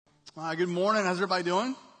Good morning. How's everybody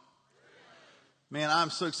doing? Man, I'm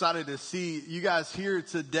so excited to see you guys here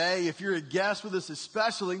today. If you're a guest with us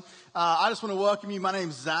especially, I just want to welcome you. My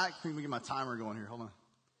name's Zach. Let me get my timer going here. Hold on.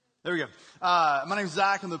 There we go. My name's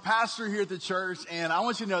Zach. I'm the pastor here at the church, and I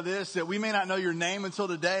want you to know this, that we may not know your name until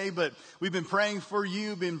today, but we've been praying for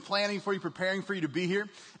you, been planning for you, preparing for you to be here.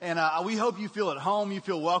 And we hope you feel at home, you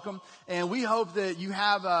feel welcome, and we hope that you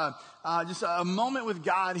have just a moment with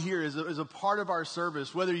God here as a part of our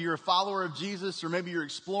service, whether you're a follower of Jesus or maybe you're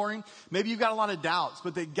exploring, maybe you've got a lot of doubts,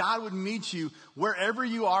 but that God would meet you wherever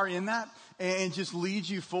you are in that and just lead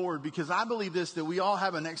you forward, because I believe this, that we all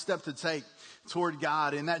have a next step to take toward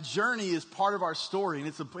God, and that journey is part of our story, and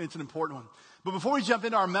it's an important one. But before we jump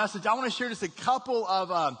into our message, I want to share just a couple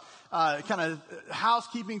of kind of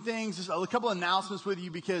housekeeping things, just a couple of announcements with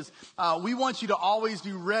you, because we want you to always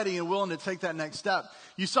be ready and willing to take that next step.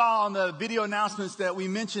 You saw on the video announcements that we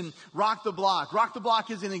mentioned Rock the Block. Rock the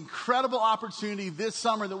Block is an incredible opportunity this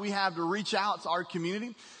summer that we have to reach out to our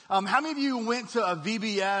community. How many of you went to a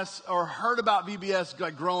VBS or heard about VBS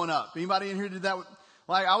like growing up? Anybody in here did that?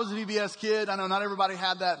 Like, I was a VBS kid. I know not everybody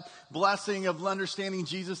had that blessing of understanding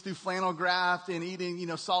Jesus through flannel graph and eating,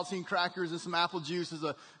 saltine crackers and some apple juice as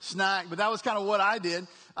a snack. But that was kind of what I did.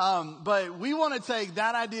 But we want to take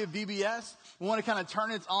that idea of VBS. We want to kind of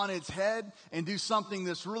turn it on its head and do something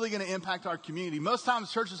that's really going to impact our community. Most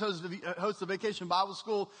times churches host a vacation Bible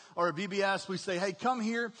school or a VBS. We say, hey, come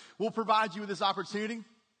here. We'll provide you with this opportunity.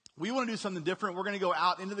 We want to do something different. We're going to go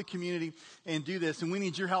out into the community and do this. And we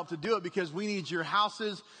need your help to do it, because we need your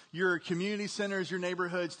houses, your community centers, your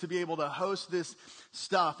neighborhoods to be able to host this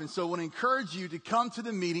stuff. And so I want to encourage you to come to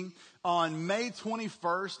the meeting on May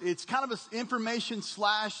 21st. It's kind of an information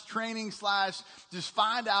 / training / just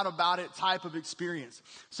find out about it type of experience.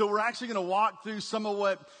 So we're actually going to walk through some of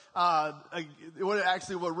what Rock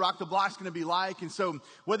the Block is going to be like. And so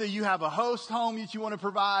whether you have a host home that you want to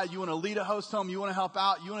provide, you want to lead a host home, you want to help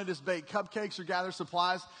out, you want to just bake cupcakes or gather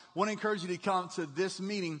supplies, I want to encourage you to come to this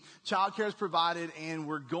meeting. Childcare is provided, and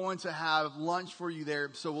we're going to have lunch for you there.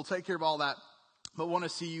 So we'll take care of all that, but want to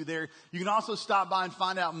see you there. You can also stop by and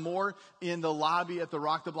find out more in the lobby at the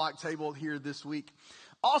Rock the Block table here this week.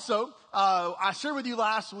 Also, I shared with you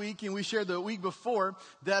last week, and we shared the week before,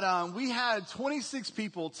 that we had 26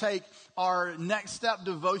 people take our next step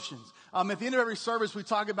devotions. At the end of every service, we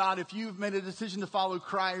talk about if you've made a decision to follow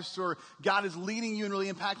Christ, or God is leading you and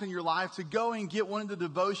really impacting your life, to go and get one of the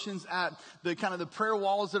devotions at the kind of the prayer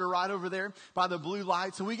walls that are right over there by the blue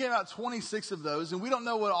lights. And we gave out 26 of those, and we don't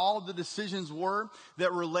know what all of the decisions were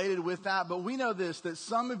that related with that, but we know this, that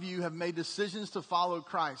some of you have made decisions to follow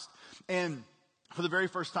Christ, and for the very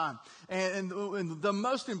first time. And the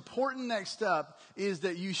most important next step is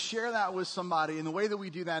that you share that with somebody. And the way that we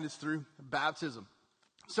do that is through baptism.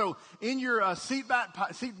 So in your seat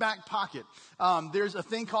back pocket, there's a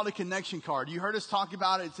thing called a connection card. You heard us talk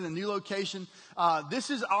about it. It's in a new location. This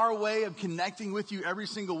is our way of connecting with you every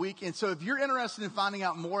single week. And so if you're interested in finding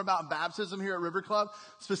out more about baptism here at River Club,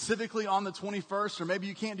 specifically on the 21st, or maybe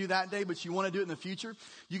you can't do that day, but you want to do it in the future,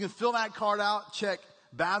 you can fill that card out, check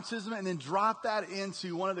baptism, and then drop that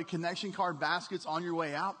into one of the connection card baskets on your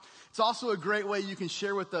way out. It's also a great way you can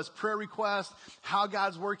share with us prayer requests, how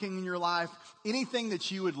God's working in your life, anything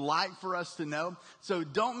that you would like for us to know. So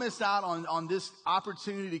don't miss out on this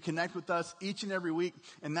opportunity to connect with us each and every week,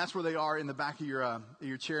 and that's where they are in the back of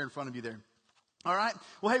your chair in front of you there. All right?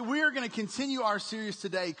 Well, hey, we are going to continue our series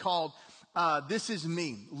today called This Is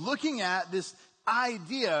Me, looking at this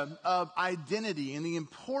idea of identity and the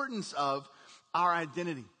importance of our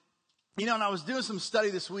identity. And I was doing some study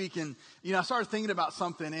this week, and, I started thinking about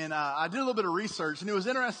something, and I did a little bit of research, and it was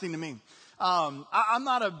interesting to me. I'm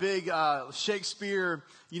not a big Shakespeare,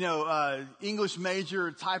 English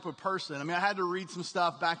major type of person. I mean, I had to read some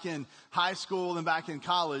stuff back in high school and back in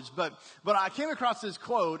college, but I came across this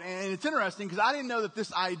quote, and it's interesting because I didn't know that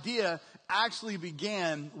this idea actually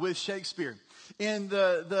began with Shakespeare. In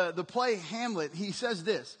the play Hamlet, he says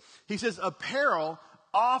this. He says, "Apparel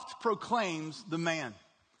oft proclaims the man."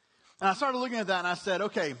 And I started looking at that, and I said,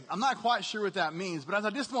 okay, I'm not quite sure what that means. But as I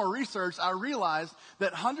did some more research, I realized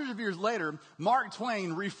that hundreds of years later, Mark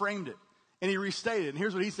Twain reframed it, and he restated it. And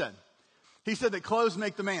here's what he said. He said that clothes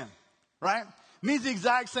make the man, right? It means the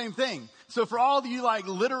exact same thing. So for all of you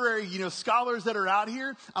literary, scholars that are out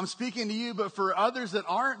here, I'm speaking to you. But for others that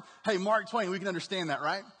aren't, hey, Mark Twain, we can understand that,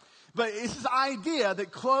 right? But it's this idea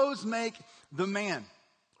that clothes make the man,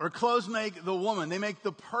 or clothes make the woman. They make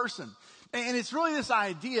the person. And it's really this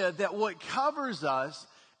idea that what covers us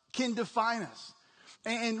can define us.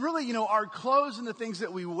 And really, our clothes and the things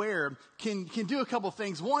that we wear can do a couple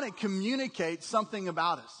things. One, it communicates something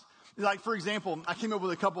about us. Like, for example, I came up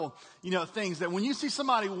with a couple, things that when you see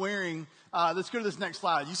somebody wearing, let's go to this next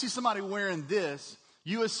slide. You see somebody wearing this,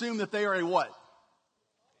 you assume that they are a what?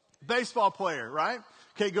 Baseball player, right?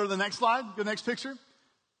 Okay, go to the next slide. Go to the next picture.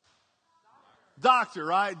 Doctor,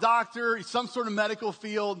 right? Doctor, some sort of medical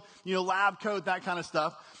field, lab coat, that kind of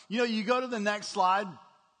stuff. You go to the next slide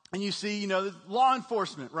and you see, law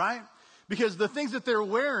enforcement, right? Because the things that they're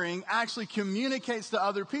wearing actually communicates to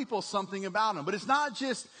other people something about them. But it's not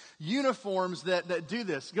just uniforms that do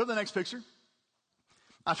this. Go to the next picture.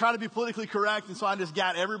 I try to be politically correct, and so I just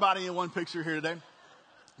got everybody in one picture here today.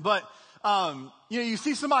 But, you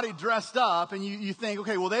see somebody dressed up, and you think,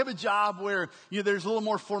 okay, well, they have a job where there's a little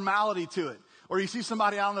more formality to it. Or you see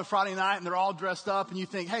somebody out on a Friday night, and they're all dressed up, and you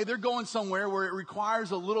think, hey, they're going somewhere where it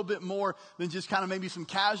requires a little bit more than just kind of maybe some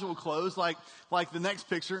casual clothes, like the next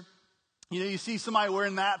picture. You see somebody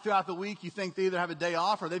wearing that throughout the week, you think they either have a day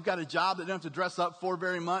off or they've got a job that they don't have to dress up for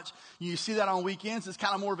very much. You see that on weekends. It's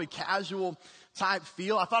kind of more of a casual type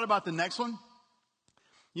feel. I thought about the next one.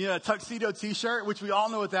 A tuxedo t-shirt, which we all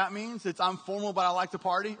know what that means. It's I'm formal, but I like to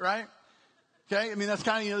party, right? Okay, I mean, that's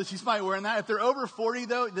kind of, see somebody wearing that. If they're over 40,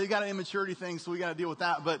 though, they got an immaturity thing, so we got to deal with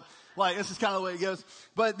that. But, this is kind of the way it goes.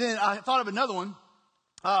 But then I thought of another one.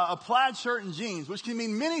 A plaid shirt and jeans, which can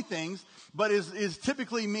mean many things, but is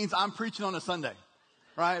typically means I'm preaching on a Sunday,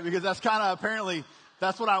 right? Because that's kind of apparently,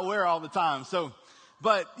 that's what I wear all the time. So,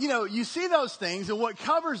 but, you see those things, and what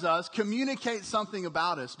covers us communicates something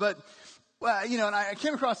about us. But, and I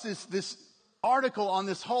came across this article on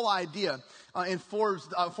this whole idea in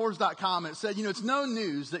Forbes.com. It said, it's no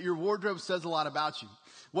news that your wardrobe says a lot about you.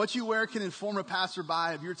 What you wear can inform a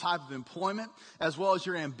passerby of your type of employment, as well as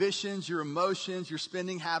your ambitions, your emotions, your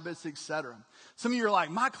spending habits, etc. Some of you are like,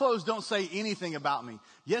 my clothes don't say anything about me.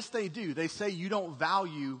 Yes, they do. They say you don't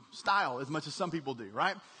value style as much as some people do,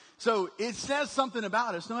 right? So it says something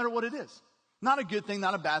about us no matter what it is. Not a good thing,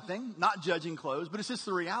 not a bad thing, not judging clothes, but it's just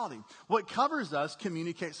the reality. What covers us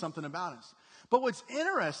communicates something about us. But what's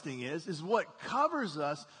interesting is what covers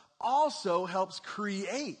us also helps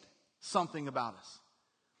create something about us.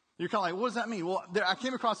 You're kind of like, what does that mean? Well, I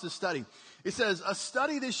came across this study. It says, a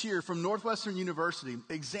study this year from Northwestern University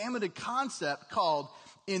examined a concept called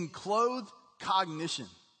enclothed cognition.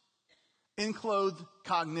 Enclothed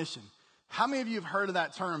cognition. How many of you have heard of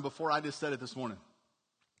that term before I just said it this morning?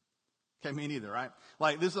 Okay, me neither, right?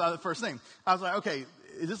 Like, this is the first thing. I was like, okay,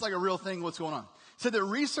 is this like a real thing? What's going on? So the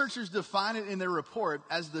researchers define it in their report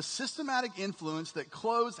as the systematic influence that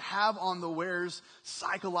clothes have on the wearer's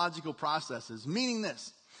psychological processes. Meaning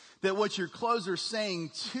this, that what your clothes are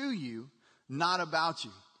saying to you, not about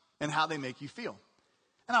you, and how they make you feel.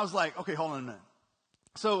 And I was like, okay, hold on a minute.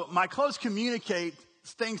 So my clothes communicate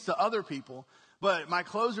things to other people, but my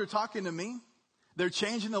clothes are talking to me. They're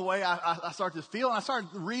changing the way I start to feel, and I started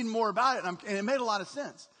reading more about it, and it made a lot of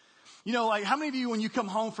sense. Like how many of you, when you come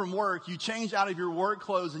home from work, you change out of your work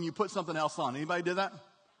clothes and you put something else on? Anybody did that?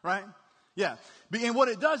 Right? Yeah. And what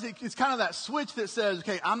it does, it's kind of that switch that says,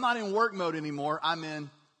 okay, I'm not in work mode anymore. I'm in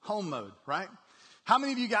home mode, right? How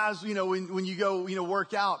many of you guys, when you go,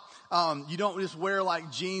 work out, you don't just wear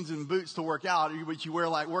like jeans and boots to work out, but you wear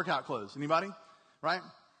like workout clothes? Anybody? Right?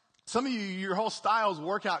 Some of you, your whole style is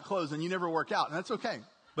workout clothes and you never work out, and that's okay.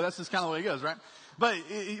 But that's just kind of the way it goes, right? But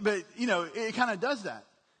it kind of does that.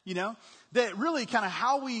 That really kind of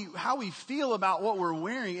how we feel about what we're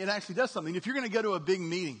wearing, it actually does something. If you're going to go to a big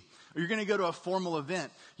meeting or you're going to go to a formal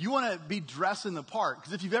event, you want to be dressed in the part.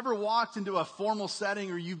 Because if you've ever walked into a formal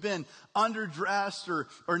setting or you've been underdressed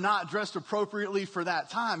or not dressed appropriately for that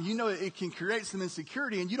time, it can create some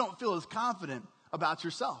insecurity and you don't feel as confident about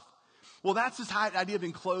yourself. Well, that's this idea of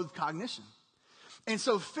enclothed cognition. And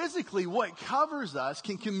so physically, what covers us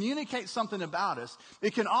can communicate something about us.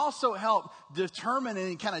 It can also help determine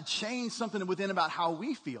and kind of change something within about how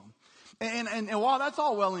we feel. And while that's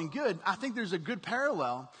all well and good, I think there's a good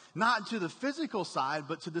parallel, not to the physical side,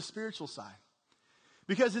 but to the spiritual side.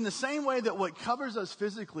 Because in the same way that what covers us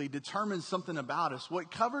physically determines something about us,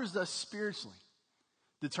 what covers us spiritually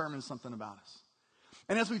determines something about us.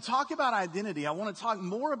 And as we talk about identity, I want to talk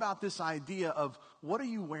more about this idea of what are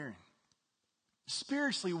you wearing?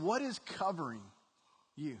 Spiritually, what is covering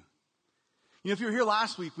you? If you were here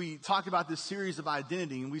last week, we talked about this series of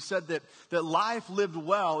identity, and we said that life lived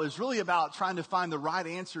well is really about trying to find the right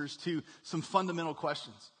answers to some fundamental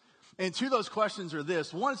questions. And two of those questions are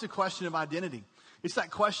this. One is a question of identity. It's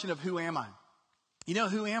that question of who am I?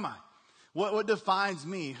 Who am I? What defines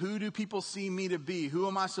me? Who do people see me to be? Who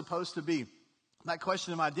am I supposed to be? That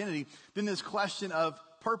question of identity. Then this question of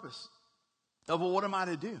purpose. Of, well, what am I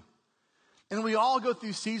to do? And we all go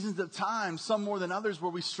through seasons of time, some more than others,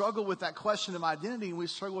 where we struggle with that question of identity and we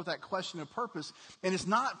struggle with that question of purpose. And it's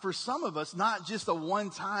not, for some of us, not just a one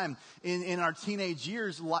time in our teenage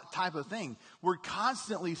years type of thing. We're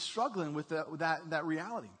constantly struggling with that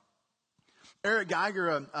reality. Eric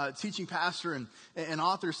Geiger, a teaching pastor and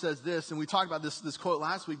author, says this, and we talked about this quote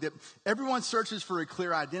last week, that everyone searches for a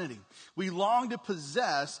clear identity. We long to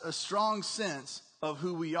possess a strong sense of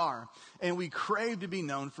who we are, and we crave to be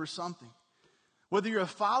known for something. Whether you're a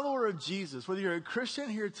follower of Jesus, whether you're a Christian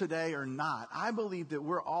here today or not, I believe that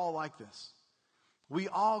we're all like this. We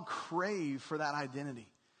all crave for that identity.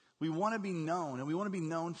 We want to be known, and we want to be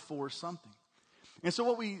known for something. And so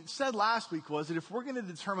what we said last week was that if we're going to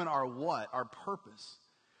determine our what, our purpose,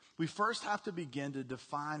 we first have to begin to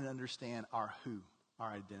define and understand our who, our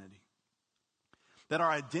identity. That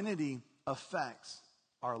our identity affects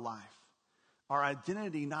our life. Our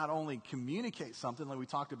identity not only communicates something like we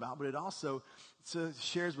talked about, but it also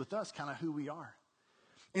shares with us kind of who we are.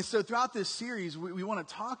 And so throughout this series, we want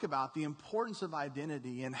to talk about the importance of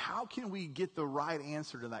identity and how can we get the right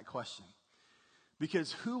answer to that question.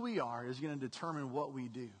 Because who we are is going to determine what we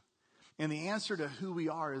do. And the answer to who we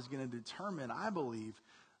are is going to determine, I believe,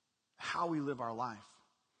 how we live our life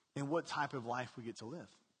and what type of life we get to live.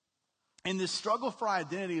 And this struggle for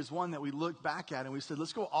identity is one that we look back at and we said,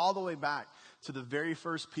 let's go all the way back to the very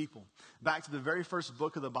first people, back to the very first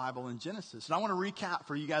book of the Bible in Genesis. And I want to recap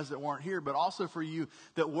for you guys that weren't here, but also for you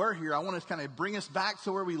that were here. I want to kind of bring us back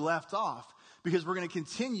to where we left off because we're going to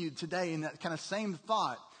continue today in that kind of same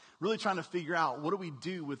thought, really trying to figure out what do we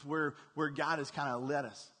do with where God has kind of led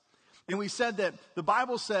us. And we said that the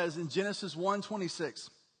Bible says in Genesis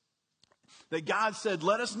 1:26 that God said,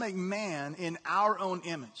 let us make man in our own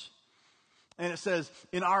image. And it says,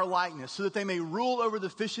 in our likeness, so that they may rule over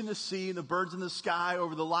the fish in the sea and the birds in the sky,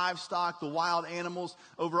 over the livestock, the wild animals,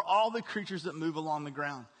 over all the creatures that move along the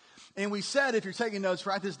ground. And we said, if you're taking notes,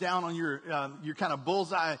 write this down on your kind of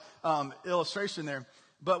bullseye illustration there.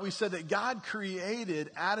 But we said that God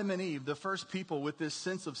created Adam and Eve, the first people, with this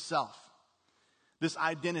sense of self, this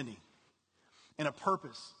identity, and a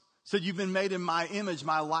purpose. Said, you've been made in my image,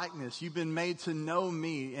 my likeness. You've been made to know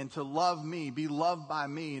me and to love me, be loved by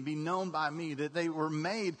me and be known by me. That they were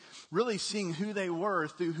made really seeing who they were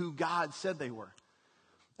through who God said they were.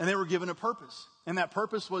 And they were given a purpose. And that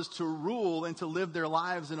purpose was to rule and to live their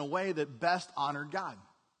lives in a way that best honored God.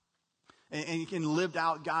 And lived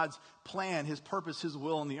out God's plan, his purpose, his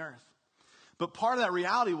will on the earth. But part of that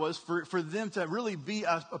reality was for them to really be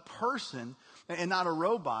a person and not a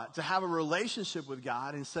robot, to have a relationship with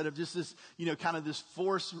God instead of just this, kind of this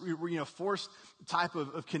forced type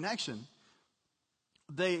of connection.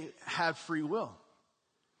 They have free will.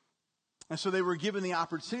 And so they were given the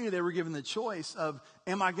opportunity, they were given the choice of,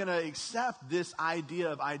 am I going to accept this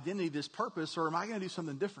idea of identity, this purpose, or am I going to do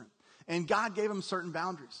something different? And God gave them certain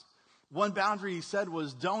boundaries. One boundary he said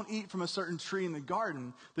was, don't eat from a certain tree in the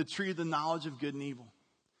garden, the tree of the knowledge of good and evil.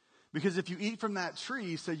 Because if you eat from that tree,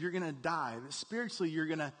 he said, you're going to die. Spiritually, you're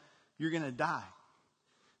going to die.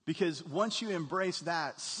 Because once you embrace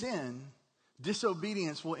that sin,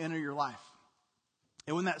 disobedience will enter your life.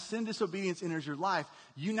 And when that sin, disobedience enters your life,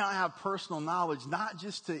 you now have personal knowledge, not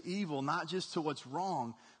just to evil, not just to what's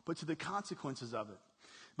wrong, but to the consequences of it.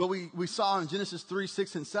 But we saw in Genesis 3,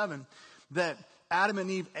 6, and 7 that Adam and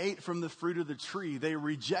Eve ate from the fruit of the tree. They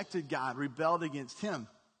rejected God, rebelled against him.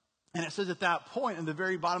 And it says at that point, in the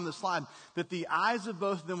very bottom of the slide, that the eyes of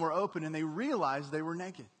both of them were open and they realized they were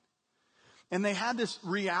naked. And they had this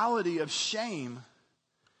reality of shame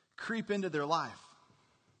creep into their life.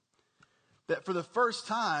 That for the first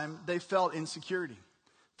time, they felt insecurity.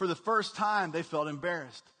 For the first time, they felt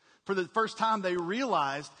embarrassed. For the first time, they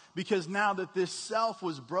realized, because now that this self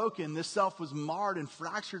was broken, this self was marred and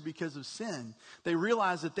fractured because of sin, they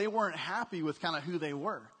realized that they weren't happy with kind of who they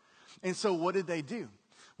were. And so what did they do?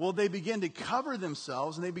 Well, they began to cover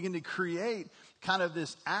themselves and they began to create kind of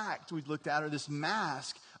this act we looked at, or this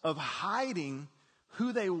mask of hiding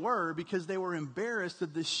who they were because they were embarrassed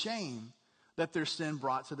of the shame that their sin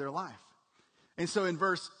brought to their life. And so in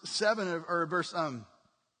verse 7 of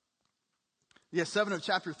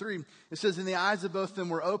chapter 3, it says, and the eyes of both of them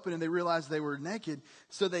were open and they realized they were naked.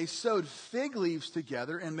 So they sewed fig leaves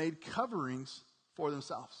together and made coverings for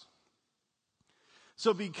themselves.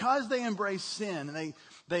 So because they embraced sin and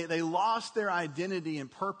they lost their identity and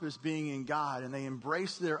purpose being in God, and they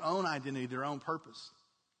embraced their own identity, their own purpose,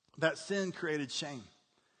 that sin created shame.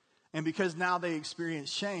 And because now they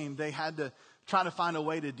experienced shame, they had to try to find a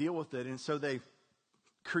way to deal with it. And so they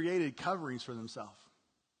created coverings for themselves.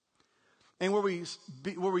 And where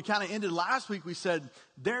we kind of ended last week, we said,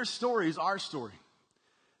 their story is our story.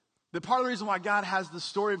 The part of the reason why God has the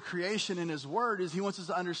story of creation in his word is he wants us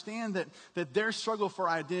to understand that their struggle for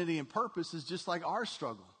identity and purpose is just like our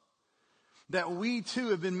struggle. That we too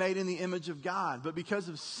have been made in the image of God. But because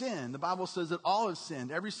of sin, the Bible says that all have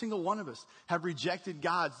sinned. Every single one of us have rejected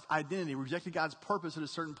God's identity, rejected God's purpose at a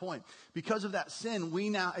certain point. Because of that sin, we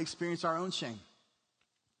now experience our own shame.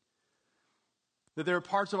 That there are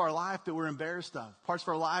parts of our life that we're embarrassed of. Parts of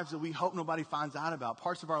our lives that we hope nobody finds out about.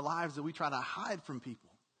 Parts of our lives that we try to hide from people.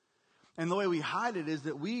 And the way we hide it is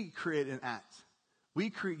that we create an act. We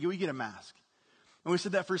get a mask. And we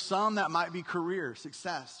said that for some, that might be career,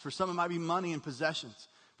 success. For some, it might be money and possessions.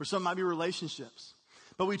 For some, it might be relationships.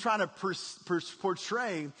 But we try to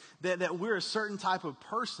portray that we're a certain type of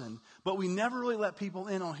person, but we never really let people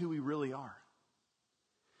in on who we really are.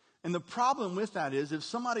 And the problem with that is if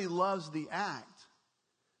somebody loves the act,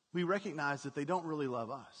 we recognize that they don't really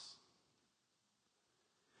love us.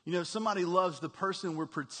 You know, if somebody loves the person we're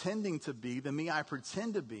pretending to be, the me I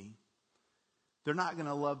pretend to be, they're not going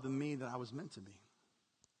to love the me that I was meant to be.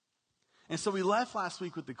 And so we left last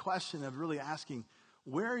week with the question of really asking,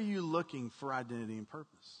 where are you looking for identity and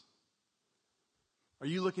purpose? Are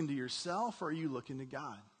you looking to yourself or are you looking to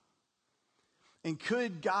God? And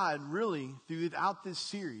could God really, throughout this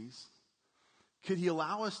series, could he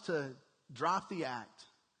allow us to drop the act,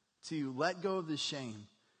 to let go of the shame,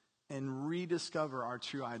 and rediscover our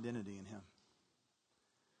true identity in him?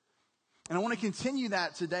 And I want to continue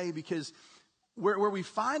that today because where we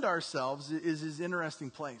find ourselves is this interesting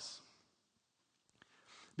place.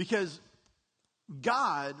 Because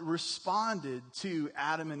God responded to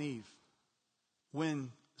Adam and Eve when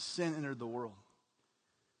sin entered the world.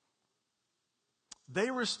 They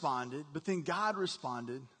responded, but then God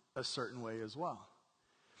responded a certain way as well.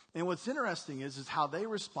 And what's interesting is how they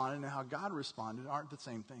responded and how God responded aren't the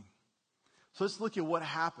same thing. So let's look at what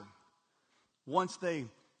happened once they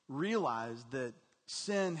realized that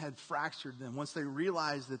sin had fractured them, once they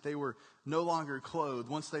realized that they were no longer clothed,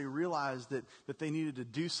 once they realized that they needed to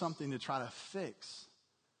do something to try to fix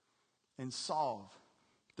and solve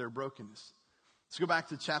their brokenness. Let's go back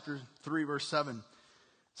to chapter 3, verse 7.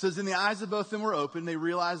 It says, "In the eyes of both of them were open. They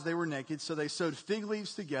realized they were naked, so they sewed fig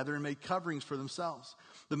leaves together and made coverings for themselves.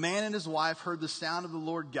 The man and his wife heard the sound of the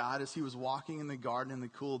Lord God as he was walking in the garden in the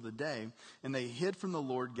cool of the day, and they hid from the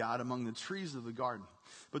Lord God among the trees of the garden.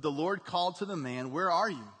 But the Lord called to the man, 'Where are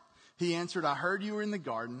you?' He answered, 'I heard you were in the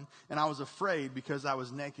garden, and I was afraid because I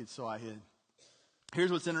was naked, so I hid.'"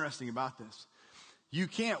 Here's what's interesting about this. You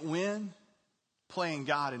can't win playing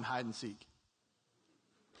God in hide and seek.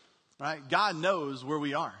 Right? God knows where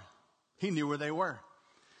we are. He knew where they were.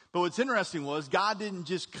 But what's interesting was God didn't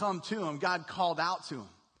just come to him. God called out to him.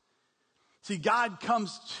 See, God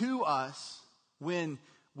comes to us when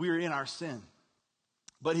we're in our sin.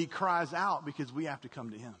 But he cries out because we have to come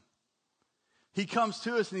to him. He comes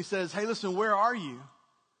to us and he says, "Hey, listen, where are you?"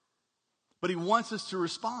 But he wants us to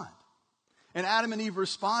respond. And Adam and Eve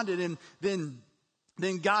responded, and then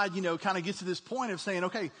God, kind of gets to this point of saying,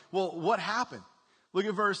 okay, well, what happened? Look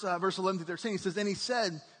at verse 11 through 13. He says, "And he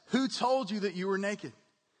said, 'Who told you that you were naked?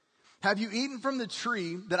 Have you eaten from the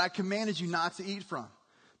tree that I commanded you not to eat from?'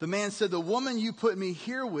 The man said, 'The woman you put me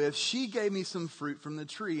here with, she gave me some fruit from the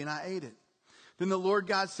tree, and I ate it.' Then the Lord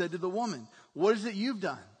God said to the woman, 'What is it you've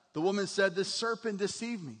done?' The woman said, 'The serpent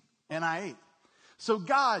deceived me, and I ate.'" So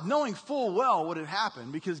God, knowing full well what had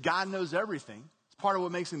happened, because God knows everything, it's part of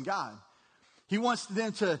what makes him God, he wants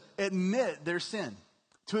them to admit their sin,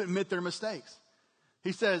 to admit their mistakes.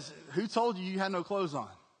 He says, "Who told you you had no clothes on?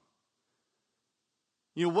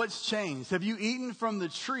 What's changed? Have you eaten from the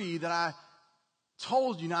tree that I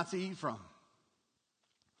told you not to eat from?"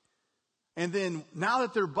 And then now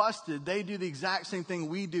that they're busted, they do the exact same thing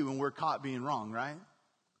we do when we're caught being wrong, right?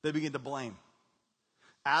 They begin to blame.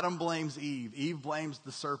 Adam blames Eve. Eve blames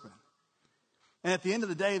the serpent. And at the end of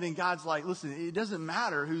the day, then God's like, listen, it doesn't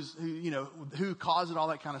matter who caused it, all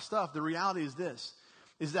that kind of stuff. The reality is this,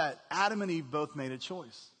 is that Adam and Eve both made a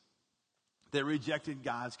choice. They rejected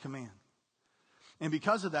God's command. And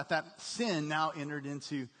because of that, that sin now entered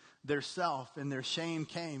into their self, and their shame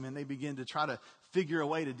came, and they began to try to figure a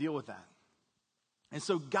way to deal with that. And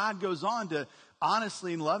so God goes on to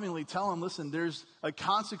honestly and lovingly tell them, listen, there's a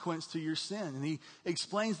consequence to your sin. And he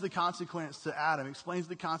explains the consequence to Adam, explains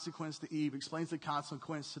the consequence to Eve, explains the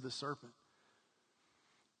consequence to the serpent.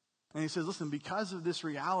 And he says, listen, because of this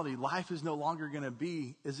reality, life is no longer going to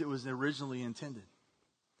be as it was originally intended.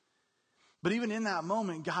 But even in that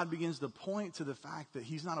moment, God begins to point to the fact that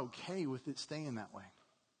he's not okay with it staying that way.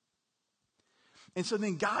 And so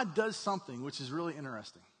then God does something which is really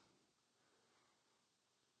interesting.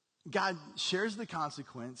 God shares the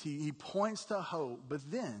consequence. He points to hope, but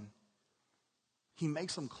then he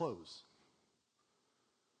makes them clothes.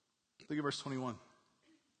 Look at verse 21.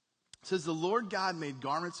 It says, the Lord God made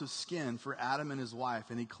garments of skin for Adam and his wife,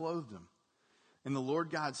 and he clothed them. And the Lord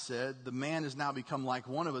God said, the man has now become like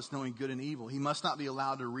one of us, knowing good and evil. He must not be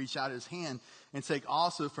allowed to reach out his hand and take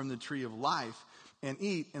also from the tree of life and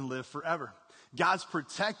eat and live forever. God's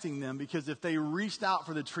protecting them, because if they reached out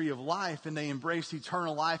for the tree of life and they embraced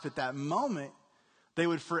eternal life at that moment, they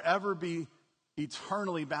would forever be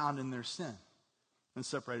eternally bound in their sin and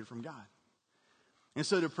separated from God. And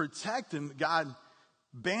so to protect them, God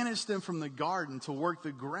banished them from the garden to work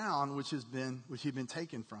the ground which he'd been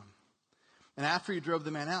taken from. And after he drove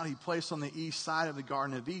the man out, he placed on the east side of the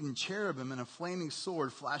Garden of Eden cherubim and a flaming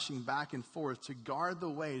sword flashing back and forth to guard the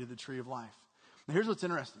way to the tree of life. Now here's what's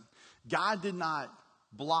interesting. God did not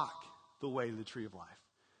block the way to the tree of life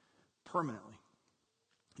permanently.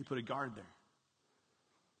 He put a guard there.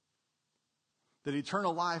 That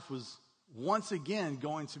eternal life was once again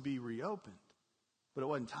going to be reopened, but it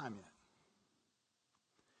wasn't time yet.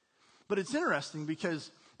 But it's interesting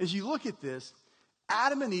because as you look at this,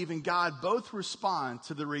 Adam and Eve and God both respond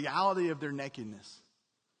to the reality of their nakedness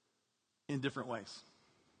in different ways.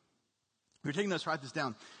 If you're taking notes, write this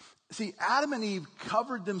down. See, Adam and Eve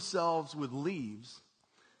covered themselves with leaves,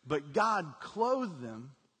 but God clothed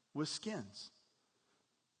them with skins.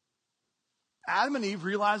 Adam and Eve,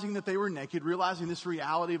 realizing that they were naked, realizing this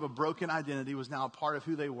reality of a broken identity was now a part of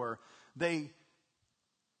who they were, they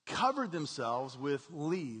covered themselves with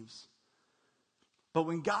leaves. But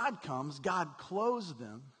when God comes, God clothes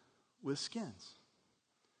them with skins.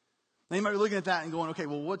 Now you might be looking at that and going, okay,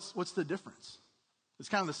 well, what's the difference? It's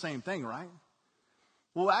kind of the same thing, right?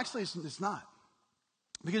 Well, actually, it's not.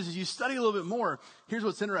 Because as you study a little bit more, here's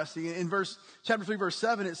what's interesting. In chapter 3, verse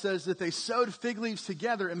 7, it says that they sewed fig leaves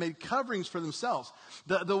together and made coverings for themselves.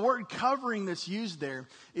 The word covering that's used there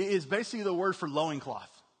is basically the word for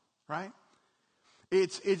loincloth, right?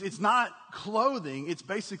 It's not clothing. It's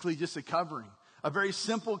basically just a covering. A very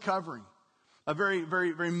simple covering. A very,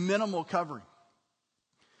 very, very minimal covering.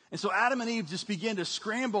 And so Adam and Eve just began to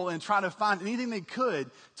scramble and try to find anything they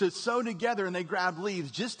could to sew together, and they grabbed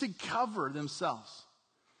leaves just to cover themselves.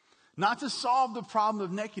 Not to solve the problem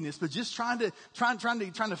of nakedness, but just trying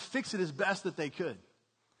to fix it as best that they could.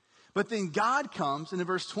 But then God comes, and in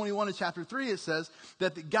verse 21 of chapter 3 it says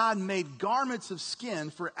that God made garments of skin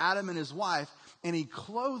for Adam and his wife, and he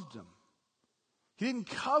clothed them. He didn't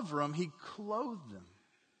cover them, he clothed them.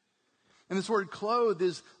 And this word clothe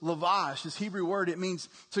is lavash, this Hebrew word. It means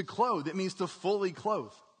to clothe. It means to fully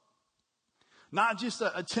clothe. Not just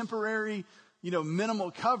a temporary,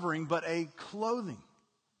 minimal covering, but a clothing.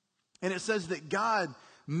 And it says that God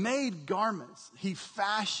made garments. He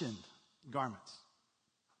fashioned garments.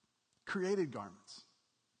 Created garments.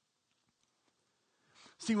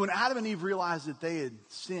 See, when Adam and Eve realized that they had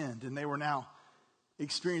sinned and they were now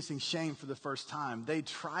experiencing shame for the first time, they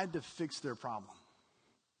tried to fix their problem.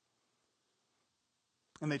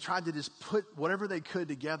 And they tried to just put whatever they could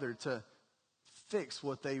together to fix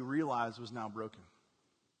what they realized was now broken.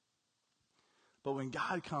 But when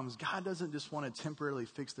God comes, God doesn't just want to temporarily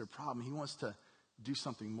fix their problem. He wants to do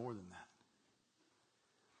something more than that.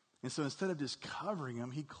 And so instead of just covering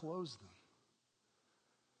them, he clothes them.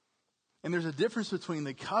 And there's a difference between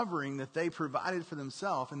the covering that they provided for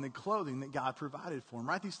themselves and the clothing that God provided for them.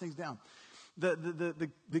 Write these things down.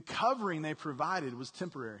 The covering they provided was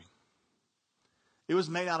temporary. It was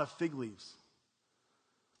made out of fig leaves.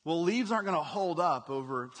 Well, leaves aren't going to hold up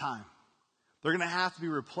over time. They're going to have to be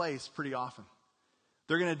replaced pretty often.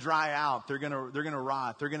 They're going to dry out. They're going to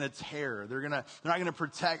rot. They're going to tear. They're not going to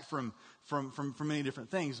protect from many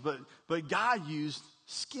different things. But God used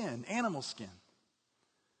skin, animal skin.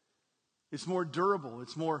 It's more durable.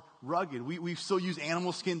 It's more rugged. We still use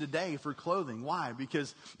animal skin today for clothing. Why?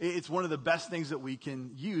 Because it's one of the best things that we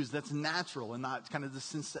can use that's natural and not kind of the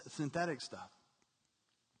synthetic stuff.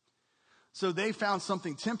 So they found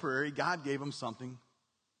something temporary. God gave them something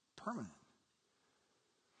permanent.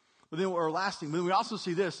 But then, or lasting. But we also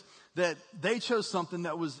see this, that they chose something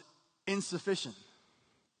that was insufficient.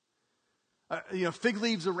 Fig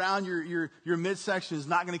leaves around your midsection is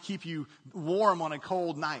not going to keep you warm on a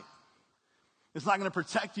cold night. It's not going to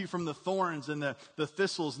protect you from the thorns and the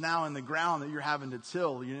thistles now in the ground that you're having to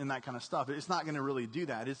till and that kind of stuff. It's not going to really do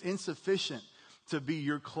that. It's insufficient to be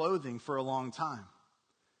your clothing for a long time.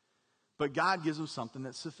 But God gives them something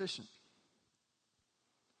that's sufficient.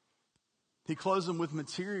 He clothes them with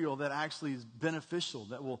material that actually is beneficial,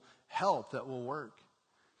 that will help, that will work.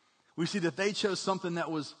 We see that they chose something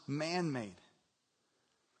that was man-made.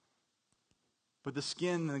 But the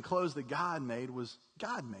skin and the clothes that God made was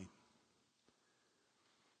God-made.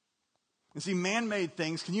 And see, man-made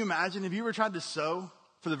things, can you imagine? Have you ever tried to sew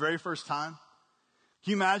for the very first time?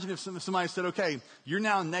 Can you imagine if somebody said, okay, you're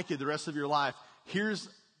now naked the rest of your life. Here's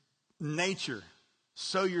nature.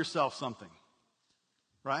 Sew yourself something.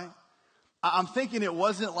 Right? I'm thinking it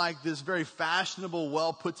wasn't like this very fashionable,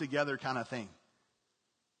 well put together kind of thing.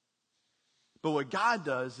 But what God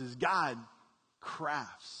does is God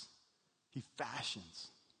crafts. He fashions.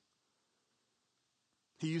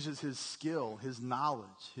 He uses his skill, his knowledge,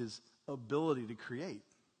 his ability to create.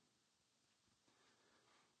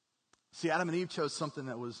 See, Adam and Eve chose something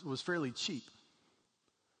that was fairly cheap.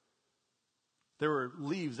 There were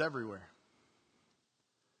leaves everywhere.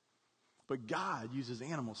 But God uses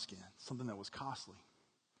animal skin, something that was costly.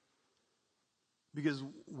 Because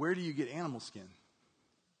where do you get animal skin?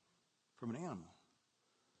 From an animal.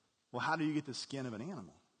 Well, how do you get the skin of an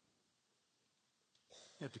animal?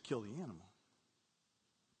 You have to kill the animal.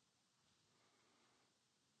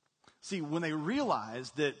 See, when they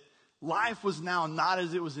realized that life was now not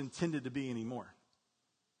as it was intended to be anymore,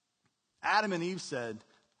 Adam and Eve said,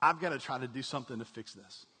 I've got to try to do something to fix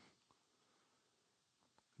this.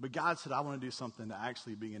 But God said, I want to do something to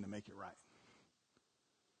actually begin to make it right.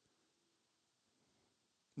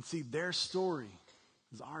 And see, their story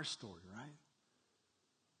is our story, right?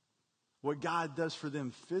 What God does for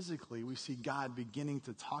them physically, we see God beginning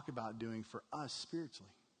to talk about doing for us spiritually.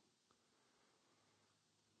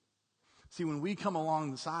 See, when we come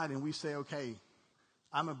along the side and we say, okay,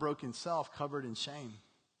 I'm a broken self covered in shame,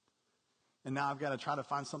 and now I've got to try to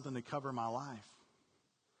find something to cover my life.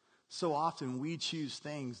 So often we choose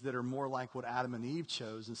things that are more like what Adam and Eve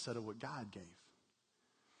chose instead of what God gave.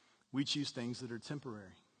 We choose things that are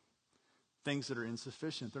temporary, things that are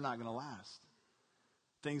insufficient. They're not going to last.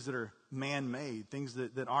 Things that are man-made, things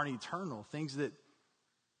that aren't eternal, things that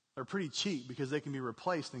are pretty cheap because they can be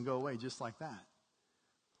replaced and go away just like that.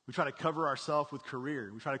 We try to cover ourselves with career.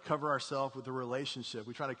 We try to cover ourselves with a relationship.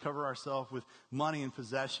 We try to cover ourselves with money and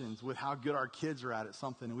possessions, with how good our kids are at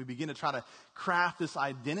something. And we begin to try to craft this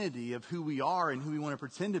identity of who we are and who we want to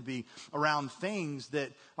pretend to be around things that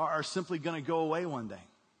are simply going to go away one day.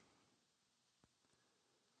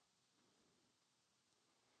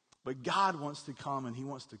 But God wants to come and he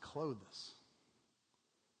wants to clothe us.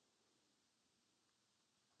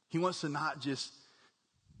 He wants to not just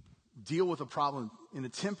deal with a problem in a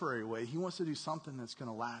temporary way. He wants to do something that's going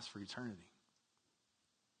to last for eternity.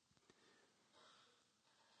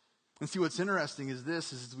 And see, what's interesting is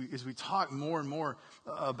this, is as we talk more and more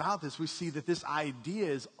about this, we see that this idea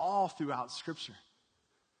is all throughout Scripture.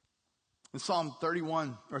 In Psalm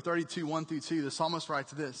 31 or 32, 1 through 2, the psalmist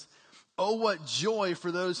writes this: "Oh, what joy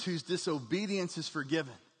for those whose disobedience is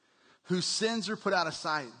forgiven, whose sins are put out of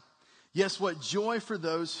sight. Yes, what joy for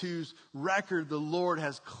those whose record the Lord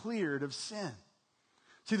has cleared of sin."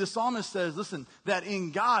 See, the psalmist says, listen, that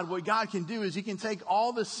in God, what God can do is he can take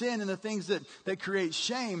all the sin and the things that create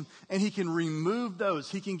shame, and he can remove those.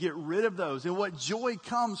 He can get rid of those. And what joy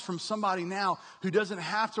comes from somebody now who doesn't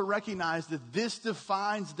have to recognize that this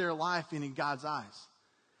defines their life in God's eyes,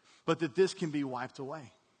 but that this can be wiped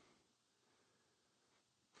away.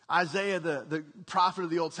 Isaiah, the prophet of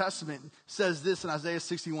the Old Testament, says this in Isaiah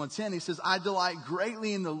 61:10. He says, "I delight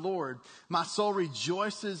greatly in the Lord. My soul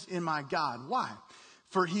rejoices in my God." Why?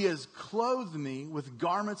 "For he has clothed me with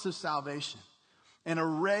garments of salvation and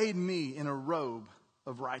arrayed me in a robe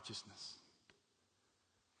of righteousness."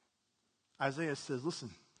 Isaiah says,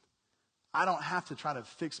 listen, I don't have to try to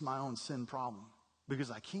fix my own sin problem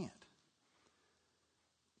because I can't.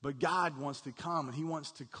 But God wants to come and he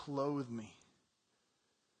wants to clothe me.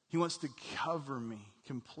 He wants to cover me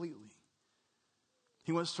completely.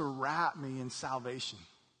 He wants to wrap me in salvation.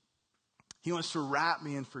 He wants to wrap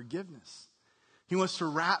me in forgiveness. He wants to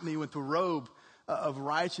wrap me with the robe of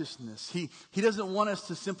righteousness. He doesn't want us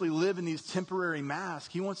to simply live in these temporary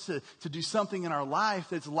masks. He wants to do something in our life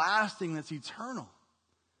that's lasting, that's eternal.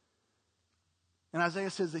 And Isaiah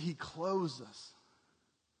says that he clothes us.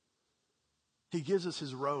 He gives us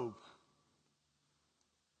his robe.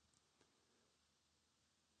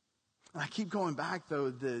 And I keep going back, though,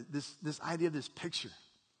 this idea, this picture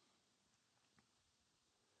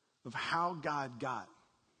of how God got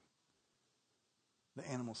the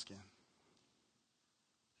animal skin.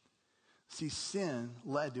 See, sin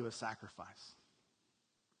led to a sacrifice.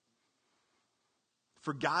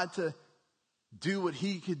 For God to do what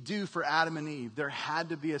he could do for Adam and Eve, there had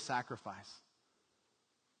to be a sacrifice.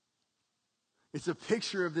 It's a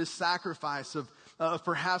picture of this sacrifice of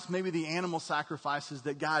perhaps maybe the animal sacrifices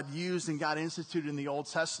that God used and God instituted in the Old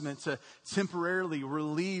Testament to temporarily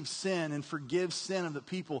relieve sin and forgive sin of the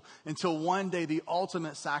people until one day the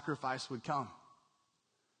ultimate sacrifice would come.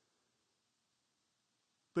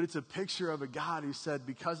 But it's a picture of a God who said,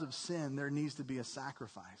 because of sin, there needs to be a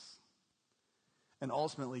sacrifice. And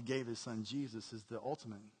ultimately gave his son Jesus as the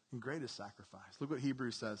ultimate and greatest sacrifice. Look what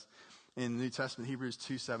Hebrews says in the New Testament, Hebrews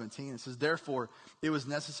 2:17. It says, therefore, it was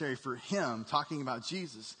necessary for him, talking about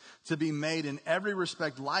Jesus, to be made in every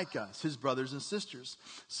respect like us, his brothers and sisters,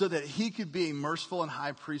 so that he could be a merciful and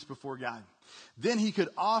high priest before God. Then he could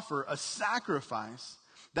offer a sacrifice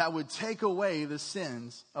that would take away the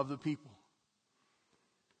sins of the people.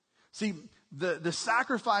 See, the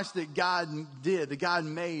sacrifice that God did, that God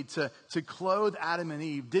made to clothe Adam and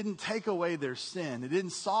Eve, didn't take away their sin. It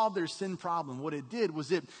didn't solve their sin problem. What it did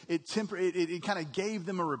was it kind of gave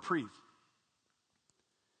them a reprieve.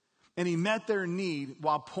 And he met their need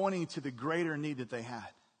while pointing to the greater need that they had.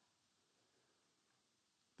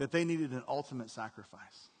 That they needed an ultimate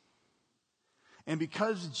sacrifice. And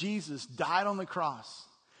because Jesus died on the cross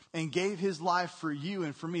and gave his life for you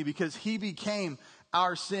and for me, because he became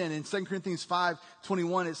our sin. In 2 Corinthians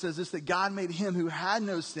 5:21, it says this, that God made him who had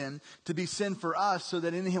no sin to be sin for us, so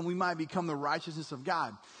that in him we might become the righteousness of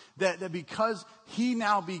God. That because he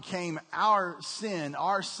now became our sin,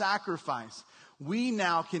 our sacrifice, we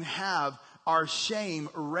now can have our shame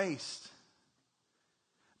erased.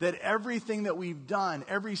 That everything that we've done,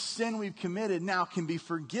 every sin we've committed now can be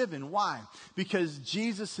forgiven. Why? Because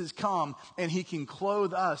Jesus has come and he can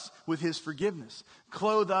clothe us with his forgiveness,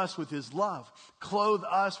 clothe us with his love, clothe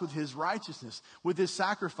us with his righteousness, with his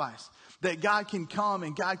sacrifice. That God can come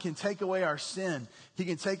and God can take away our sin. He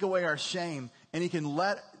can take away our shame, and he can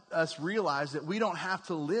let us realize that we don't have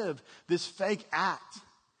to live this fake act.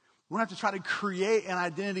 We don't have to try to create an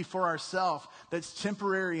identity for ourselves that's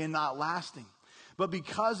temporary and not lasting. But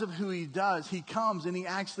because of who he does, he comes and he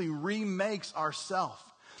actually remakes ourself.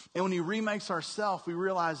 And when he remakes ourself, we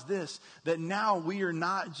realize this, that now we are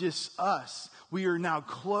not just us. We are now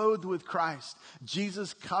clothed with Christ.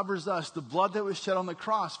 Jesus covers us. The blood that was shed on the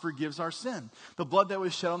cross forgives our sin. The blood that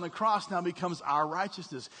was shed on the cross now becomes our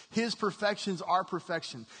righteousness. His perfection's our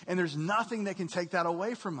perfection. And there's nothing that can take that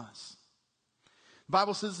away from us. The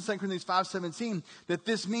Bible says in 2 Corinthians 5:17 that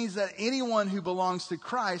this means that anyone who belongs to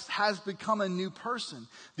Christ has become a new person.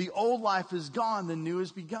 The old life is gone, the new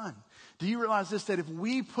has begun. Do you realize this, that if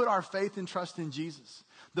we put our faith and trust in Jesus,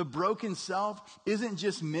 the broken self isn't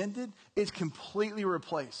just mended, it's completely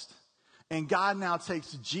replaced. And God now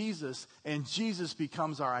takes Jesus, and Jesus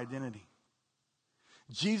becomes our identity.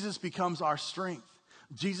 Jesus becomes our strength.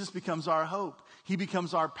 Jesus becomes our hope. He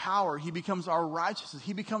becomes our power. He becomes our righteousness.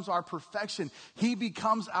 He becomes our perfection. He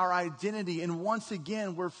becomes our identity. And once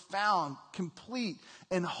again, we're found complete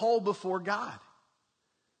and whole before God.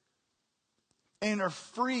 And are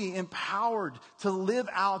free, empowered to live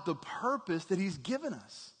out the purpose that he's given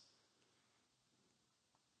us.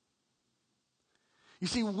 You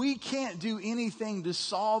see, we can't do anything to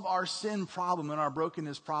solve our sin problem and our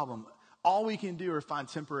brokenness problem. All we can do are find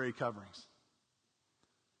temporary coverings.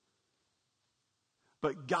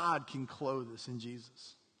 But God can clothe us in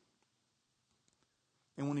Jesus.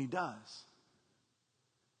 And when he does,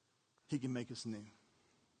 he can make us new.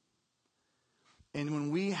 And when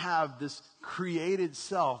we have this created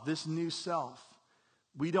self, this new self,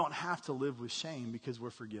 we don't have to live with shame because we're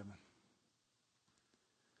forgiven.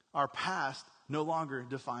 Our past no longer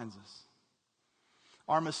defines us.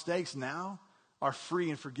 Our mistakes now are free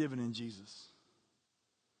and forgiven in Jesus.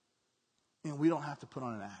 And we don't have to put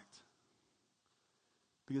on an act.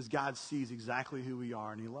 Because God sees exactly who we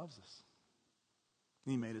are and he loves us.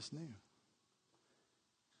 And he made us new.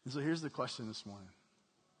 And so here's the question this morning.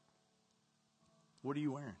 What are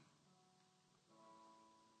you wearing?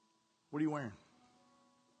 What are you wearing?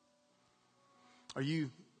 Are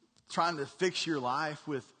you trying to fix your life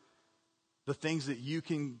with the things that you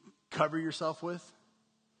can cover yourself with?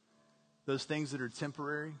 Those things that are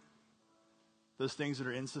temporary? Those things that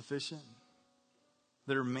are insufficient?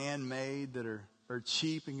 That are man-made, that are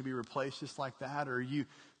cheap and can be replaced just like that? Or are you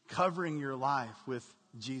covering your life with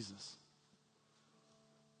Jesus?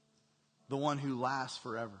 The one who lasts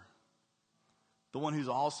forever. The one who's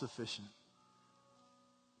all sufficient.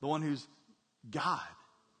 The one who's God.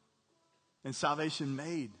 And salvation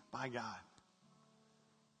made by God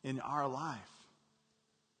in our life.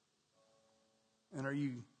 And are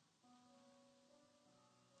you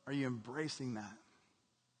embracing that?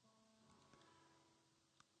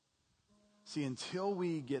 See, until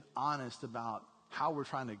we get honest about how we're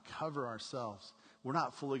trying to cover ourselves, we're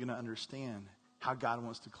not fully going to understand how God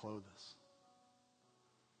wants to clothe us.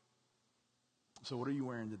 So what are you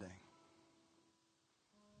wearing today?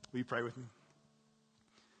 Will you pray with me?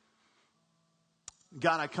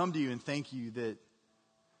 God, I come to you and thank you that,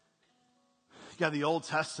 God, the Old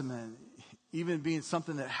Testament, even being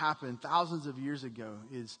something that happened thousands of years ago,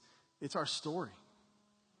 it's our story.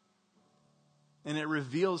 And it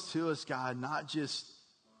reveals to us, God, not just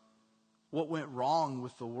what went wrong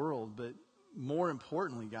with the world, but more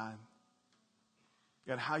importantly, God,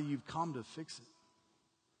 how you've come to fix it.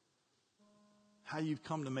 How you've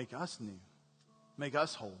come to make us new, make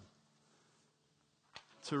us whole.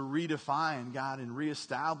 To redefine, God, and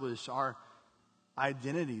reestablish our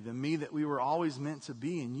identity, the me that we were always meant to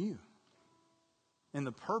be in you, and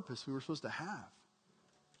the purpose we were supposed to have.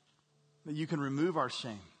 That you can remove our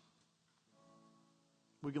shame.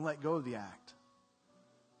 We can let go of the act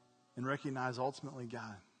and recognize ultimately,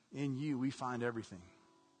 God, in you we find everything.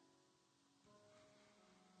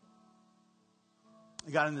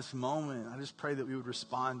 God, in this moment, I just pray that we would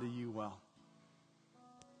respond to you well.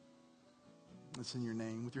 It's in your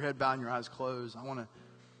name. With your head bowed and your eyes closed, I want to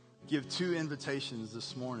give 2 invitations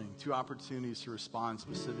this morning, 2 opportunities to respond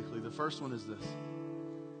specifically. The first one is this.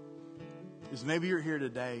 Is maybe you're here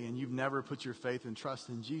today and you've never put your faith and trust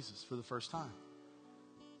in Jesus for the first time.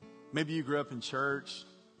 Maybe you grew up in church,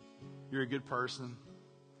 you're a good person,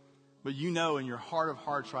 but you know in your heart of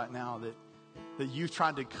hearts right now that you've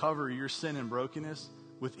tried to cover your sin and brokenness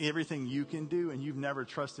with everything you can do, and you've never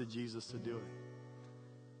trusted Jesus to do it.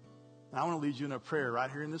 And I want to lead you in a prayer right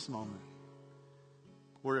here in this moment,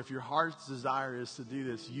 where if your heart's desire is to do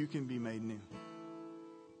this, you can be made new.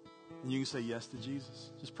 And you can say yes to Jesus.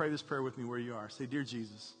 Just pray this prayer with me where you are. Say, "Dear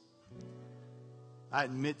Jesus, I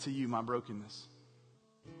admit to you my brokenness,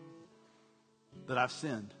 that I've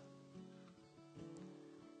sinned.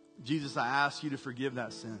 Jesus, I ask you to forgive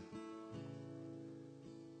that sin.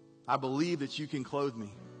 I believe that you can clothe me.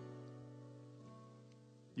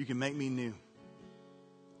 You can make me new.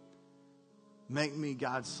 Make me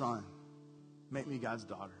God's son. Make me God's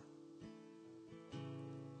daughter.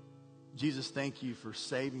 Jesus, thank you for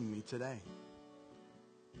saving me today.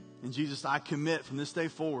 And Jesus, I commit from this day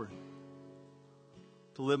forward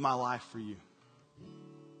to live my life for you."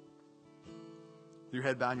 With your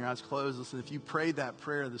head bowed and your eyes closed, listen, if you prayed that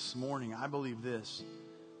prayer this morning, I believe this,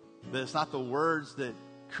 that it's not the words that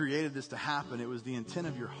created this to happen, it was the intent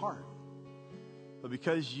of your heart. But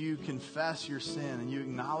because you confess your sin and you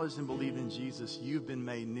acknowledge and believe in Jesus, you've been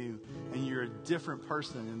made new. And you're a different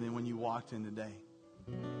person than when you walked in today.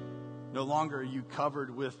 No longer are you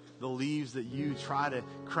covered with the leaves that you try to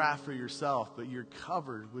craft for yourself, but you're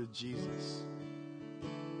covered with Jesus.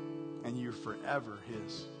 And you're forever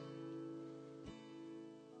His.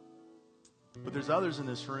 But there's others in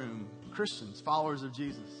this room, Christians, followers of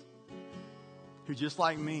Jesus, who just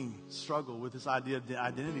like me struggle with this idea of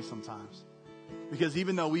identity sometimes. Because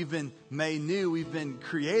even though we've been made new, we've been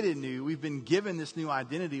created new, we've been given this new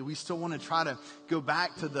identity, we still want to try to go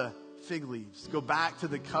back to the fig leaves, go back to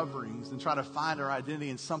the coverings and try to find our identity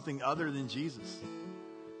in something other than Jesus.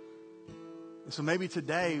 And so maybe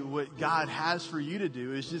today what God has for you to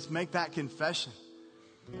do is just make that confession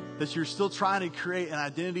that you're still trying to create an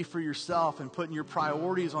identity for yourself and putting your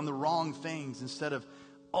priorities on the wrong things instead of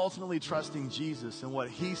ultimately trusting Jesus and what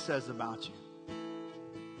He says about you.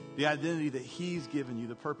 The identity that He's given you,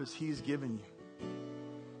 the purpose He's given you.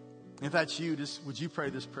 If that's you, just would you pray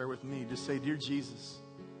this prayer with me? Just say, "Dear Jesus,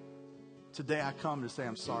 today I come to say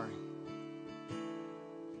I'm sorry.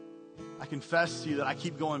 I confess to you that I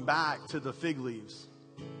keep going back to the fig leaves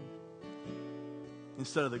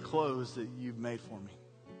instead of the clothes that you've made for me.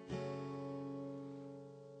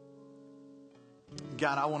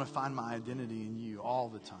 God, I want to find my identity in you all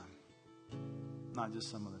the time, not just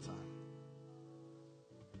some of the time.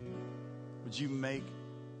 Would you make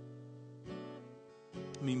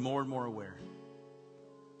me more and more aware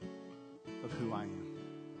of who I am?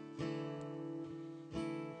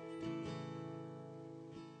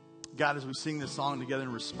 God, as we sing this song together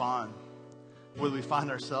and respond, whether we find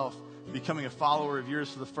ourselves becoming a follower of yours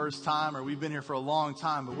for the first time or we've been here for a long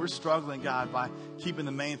time, but we're struggling, God, by keeping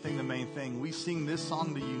the main thing. We sing this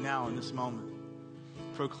song to you now in this moment,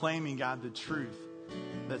 proclaiming, God, the truth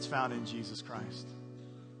that's found in Jesus Christ.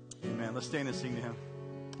 Amen. Let's stand and sing to Him.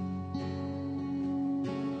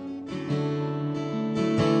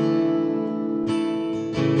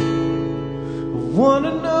 I want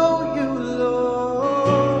to know you,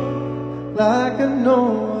 Lord, like I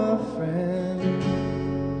know a friend.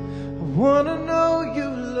 I want to know you,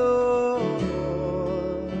 Lord.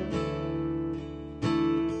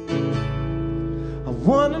 I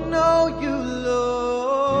want to know you,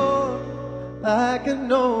 Lord, like I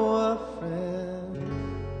know a friend.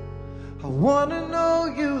 I want to know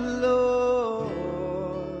you, Lord.